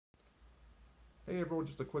Hey everyone,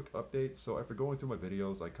 just a quick update. So after going through my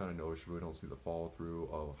videos, I kind of noticed you really don't see the follow through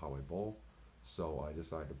of how I bowl. So I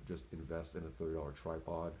decided to just invest in a $30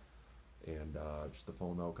 tripod and just a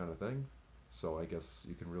phone mount kind of thing. So I guess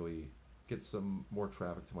you can really get some more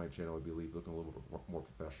traffic to my channel. I believe looking a little bit more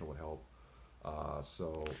professional would help.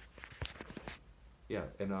 So yeah,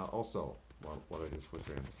 and also, well, what I do switch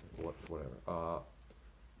hands, whatever.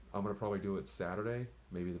 I'm gonna probably do it Saturday.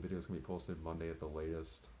 Maybe the video's gonna be posted Monday at the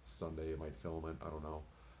latest. Sunday I might film it. I don't know.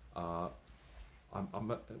 Uh, I'm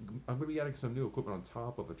gonna be adding some new equipment on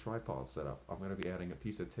top of a tripod setup. I'm gonna be adding a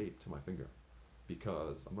piece of tape to my finger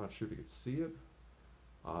because I'm not sure if you can see it.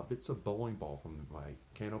 Bits of bowling ball from my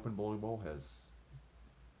Candlepin bowling ball has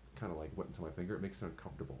kind of like went into my finger. It makes it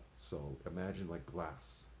uncomfortable. So imagine like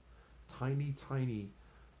glass, tiny, tiny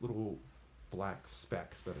little black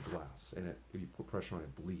specks that are glass, and if you put pressure on it,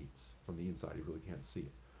 it bleeds from the inside. You really can't see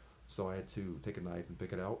it. So I had to take a knife and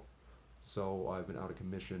pick it out. So I've been out of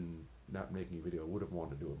commission, not making a video. I would have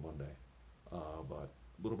wanted to do it Monday, but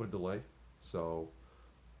a little bit of delay. So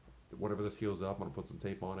whenever this heals up, I'm gonna put some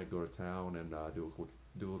tape on it, go to town, and do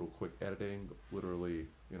a little quick editing. Literally,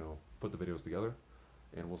 put the videos together,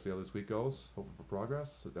 and we'll see how this week goes. Hoping for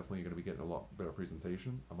progress. So definitely gonna be getting a lot better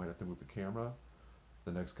presentation. I might have to move the camera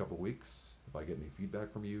the next couple weeks if I get any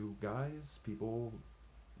feedback from you guys, people,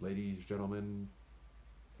 ladies, gentlemen,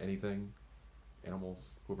 anything,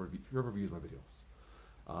 animals, whoever views my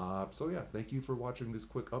videos. So yeah, thank you for watching this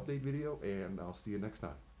quick update video, and I'll see you next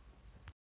time.